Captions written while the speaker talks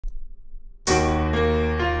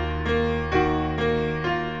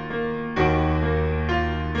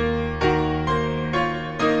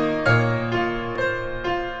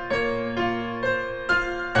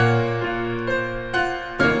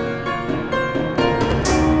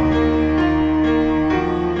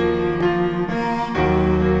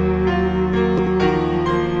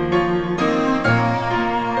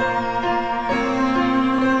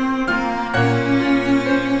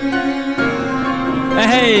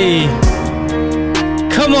Oi!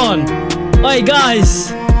 Come on! Oi,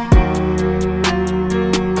 guys!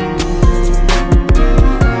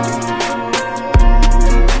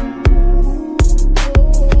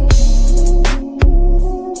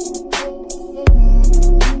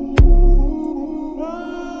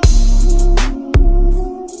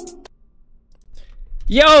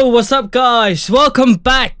 Yo, what's up guys? Welcome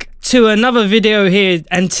back to another video here,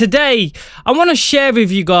 and today I want to share with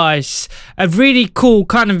you guys a really cool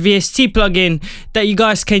kind of VST plugin that you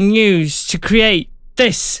guys can use to create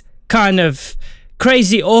this kind of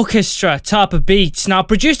crazy orchestra type of beats. Now I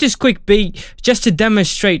produced this quick beat just to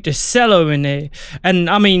demonstrate the cello in it, and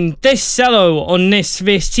I mean this cello on this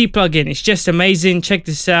VST plugin is just amazing. Check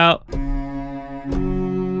this out.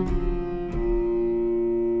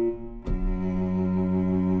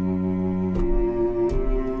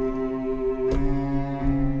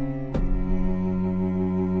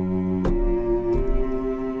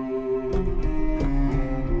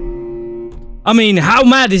 I mean, how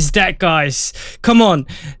mad is that, guys? Come on.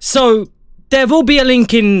 So there will be a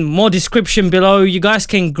link in more description below. You guys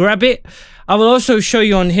can grab it. I will also show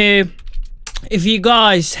you on here. If you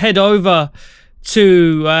guys head over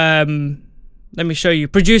to let me show you,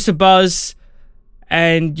 Producer Buzz,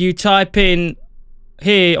 and you type in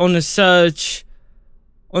here on the search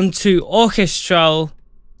onto orchestral,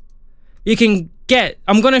 you can get,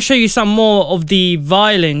 I'm going to show you some more of the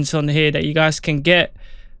violins on here that you guys can get.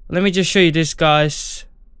 Let me just show you this, guys.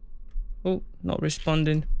 Oh, not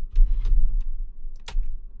responding.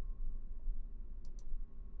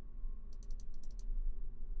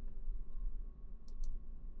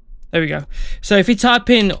 There we go. So if you type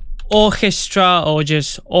in orchestra or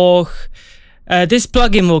just org, this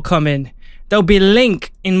plugin will come in. There'll be a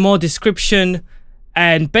link in more description,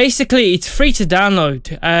 and basically it's free to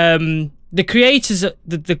download. The creators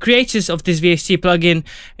of this VST plugin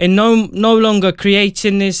are no longer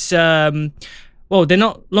creating this. Well, they're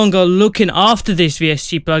not longer looking after this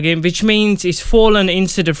VST plugin, which means it's fallen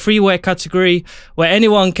into the freeware category where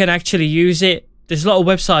anyone can actually use it. There's a lot of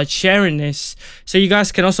websites sharing this, so you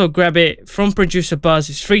guys can also grab it from Producer Buzz.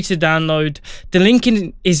 It's free to download. The link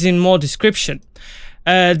is in more description.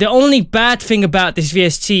 The only bad thing about this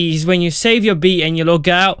VST is when you save your beat and you log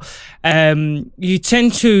out, it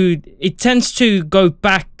tends to go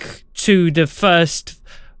back to the first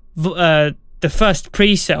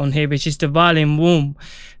preset on here, which is the violin womb.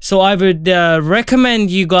 So I would recommend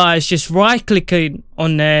you guys just right clicking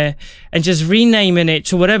on there and just renaming it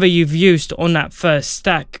to whatever you've used on that first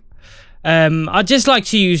stack. I just like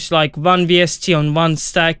to use like one VST on one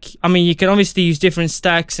stack. I mean, you can obviously use different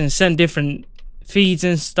stacks and send different feeds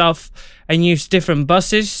and stuff and use different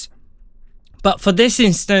buses, but for this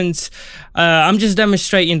instance I'm just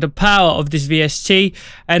demonstrating the power of this VST.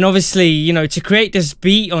 And obviously, you know, to create this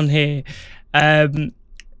beat on here,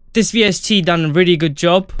 this VST done a really good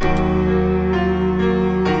job.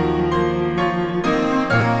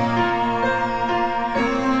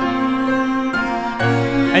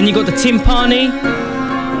 And you got the timpani.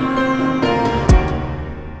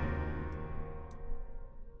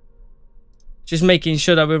 Just making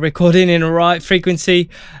sure that we're recording in the right frequency.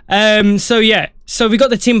 So yeah, so we got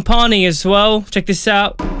the timpani as well. Check this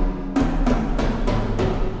out.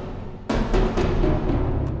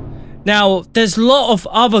 Now, there's a lot of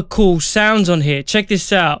other cool sounds on here. Check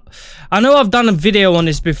this out. I know I've done a video on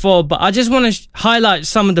this before, but I just want to highlight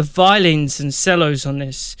some of the violins and cellos on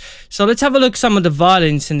this. So let's have a look at some of the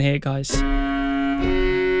violins in here, guys.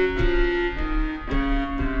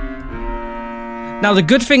 Now the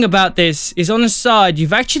good thing about this is on the side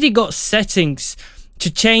you've actually got settings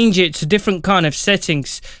to change it to different kind of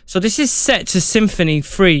settings. So this is set to Symphony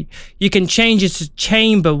 3. You can change it to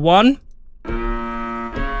Chamber 1.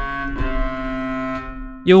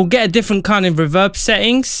 You'll get a different kind of reverb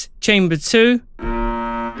settings, Chamber 2.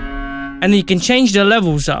 And then you can change the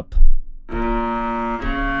levels up.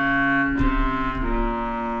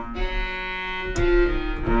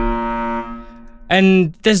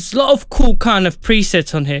 And there's a lot of cool kind of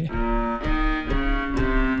presets on here.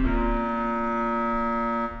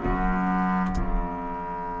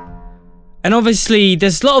 And obviously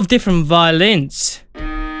there's a lot of different violins,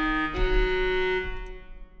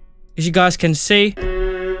 as you guys can see.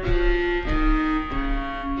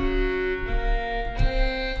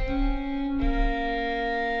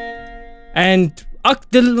 And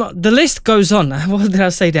the list goes on. What did I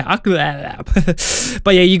say there?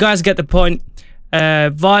 But yeah, you guys get the point.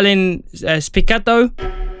 Violin spiccato.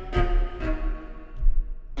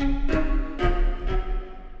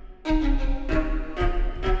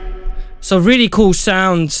 So really cool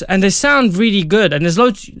sounds, and they sound really good, and there's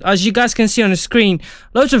loads, as you guys can see on the screen,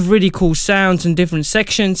 loads of really cool sounds in different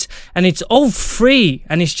sections, and it's all free,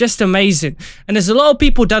 and it's just amazing. And there's a lot of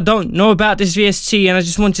people that don't know about this VST, and I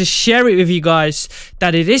just want to share it with you guys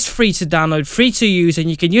that it is free to download, free to use, and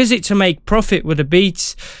you can use it to make profit with the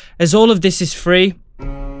beats, as all of this is free.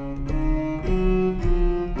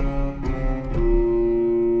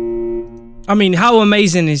 I mean, how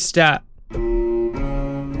amazing is that?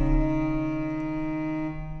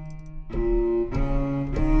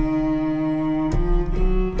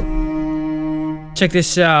 Check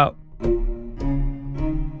this out.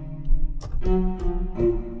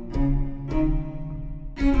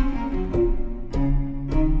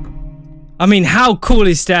 I mean, how cool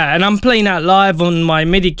is that? And I'm playing that live on my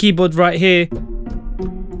MIDI keyboard right here.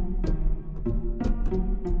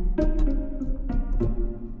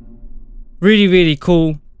 Really, really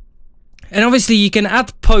cool. And obviously you can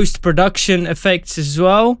add post-production effects as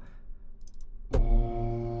well.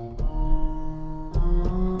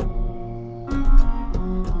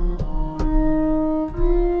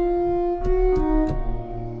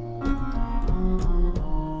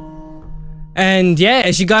 And yeah,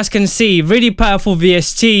 as you guys can see, really powerful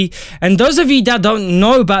VST. And those of you that don't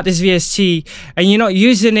know about this VST and you're not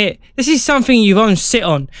using it, this is something you won't sit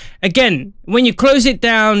on. Again, when you close it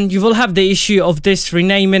down, you will have the issue of this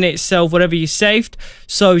renaming itself, whatever you saved.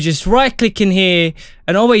 So just right click in here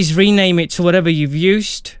and always rename it to whatever you've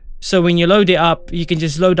used. So when you load it up, you can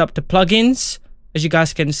just load up the plugins, as you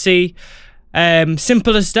guys can see.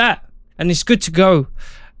 Simple as that. And it's good to go.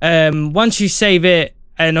 Once you save it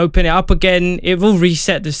and open it up again, it will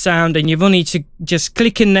reset the sound, and you'll need to just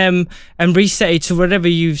click in them and reset it to whatever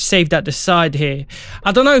you've saved at the side here.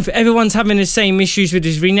 I don't know if everyone's having the same issues with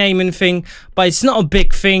this renaming thing, but it's not a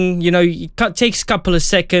big thing. You know, it takes a couple of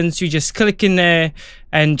seconds. You just click in there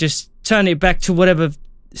and just turn it back to whatever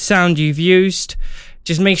sound you've used.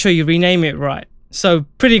 Just make sure you rename it right. So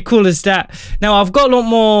pretty cool as that. Now I've got a lot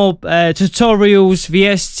more tutorials,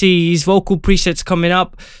 VSTs, vocal presets coming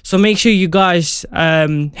up. So make sure you guys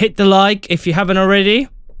hit the like if you haven't already.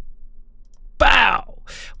 Bow!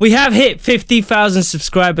 We have hit 50,000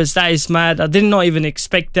 subscribers. That is mad. I did not even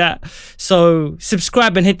expect that. So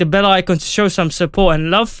subscribe and hit the bell icon to show some support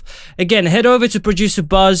and love. Again, head over to Producer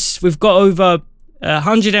Buzz. We've got over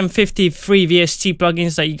 150 free VST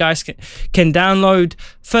plugins that you guys can download,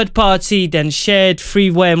 third party, then shared,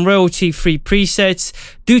 freeware and royalty free presets.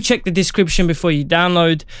 Do check the description before you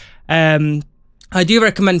download. I do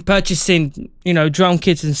recommend purchasing, you know, drum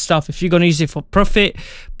kits and stuff if you're going to use it for profit,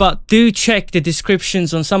 but do check the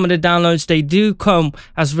descriptions on some of the downloads. They do come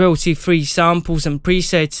as royalty free samples and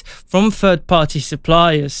presets from third party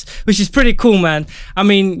suppliers, which is pretty cool, man. I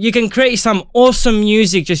mean, you can create some awesome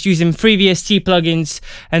music just using free VST plugins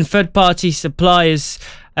and third party suppliers,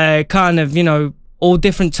 kind of, you know, all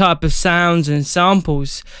different type of sounds and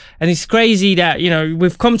samples. And it's crazy that, you know,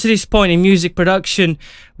 we've come to this point in music production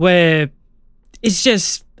where it's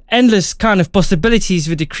just endless kind of possibilities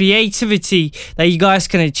with the creativity that you guys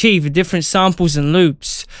can achieve with different samples and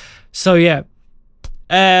loops. So yeah,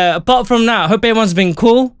 apart from that, I hope everyone's been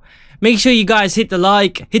cool. Make sure you guys hit the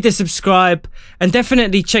like, hit the subscribe, and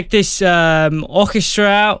definitely check this orchestra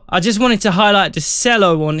out. I just wanted to highlight the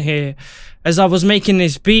cello on here as I was making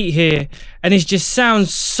this beat here, and it just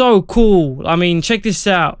sounds so cool. I mean, check this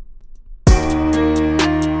out.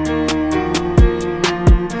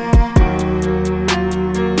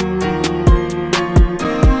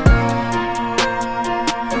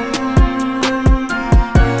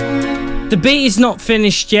 The beat is not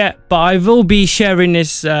finished yet, but I will be sharing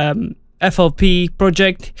this FLP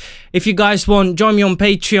project. If you guys want, join me on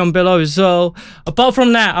Patreon below as well. Apart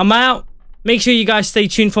from that, I'm out. Make sure you guys stay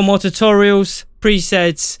tuned for more tutorials,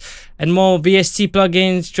 presets, and more VST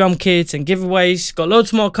plugins, drum kits, and giveaways. Got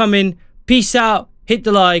loads more coming. Peace out. Hit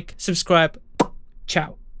the like, subscribe.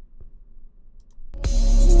 Ciao.